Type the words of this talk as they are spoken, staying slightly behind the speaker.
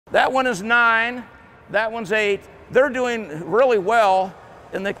That one is 9, that one's 8. They're doing really well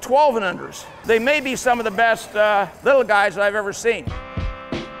in the 12 and unders. They may be some of the best little guys I've ever seen.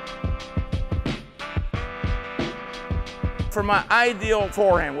 For my ideal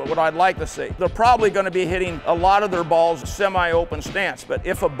forehand, what I'd like to see, they're probably going to be hitting a lot of their balls semi-open stance, but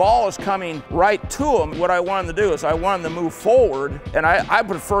if a ball is coming right to them, what I want them to do is I want them to move forward, and I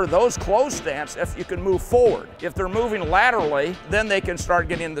prefer those closed stance if you can move forward. If they're moving laterally, then they can start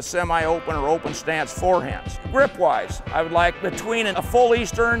getting the semi-open or open stance forehands. Grip-wise, I would like between a full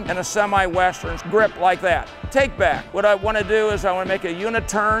Eastern and a semi-Western grip like that. Take back, what I want to do is I want to make a unit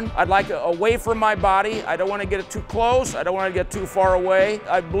turn. I'd like it away from my body. I don't want to get it too close. I don't want to get too far away.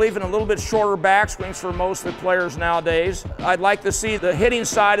 I believe in a little bit shorter backswings for most of the players nowadays. I'd like to see the hitting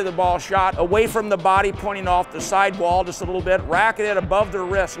side of the ball shot away from the body, pointing off the side wall just a little bit, racket it above their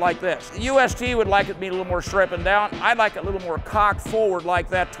wrist like this. UST would like it to be a little more stripping down. I'd like it a little more cocked forward like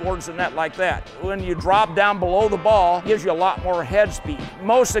that towards the net like that. When you drop down below the ball, it gives you a lot more head speed.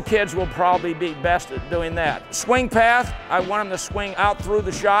 Most of the kids will probably be best at doing that. Swing path, I want them to swing out through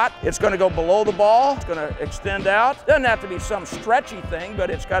the shot. It's going to go below the ball. It's going to extend out. Doesn't have to be some stretchy thing,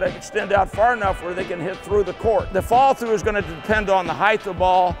 but it's got to extend out far enough where they can hit through the court. The fall through is going to depend on the height of the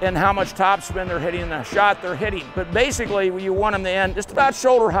ball and how much topspin they're hitting and the shot they're hitting. But basically, you want them to end just about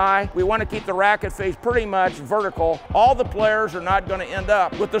shoulder high. We want to keep the racket face pretty much vertical. All the players are not going to end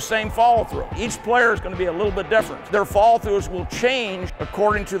up with the same follow through. Each player is going to be a little bit different. Their follow throughs will change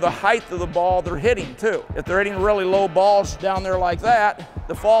according to the height of the ball they're hitting too. If they're hitting really low balls down there like that,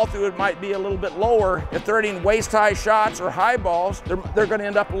 the fall through it might be a little bit lower. If they're hitting waist high shots or high balls, they're going to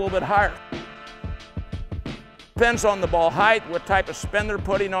end up a little bit higher. Depends on the ball height, what type of spin they're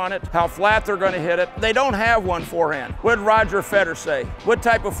putting on it, how flat they're going to hit it. They don't have one forehand. What did Roger Federer say? What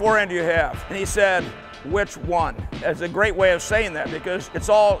type of forehand do you have? And he said, which one? That's a great way of saying that because it's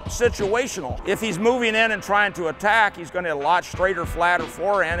all situational. If he's moving in and trying to attack, he's going to hit a lot straighter, flatter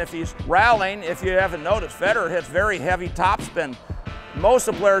forehand. If he's rallying, if you haven't noticed, Federer hits very heavy topspin. Most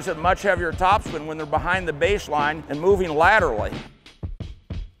of the players hit much heavier topspin when they're behind the baseline and moving laterally.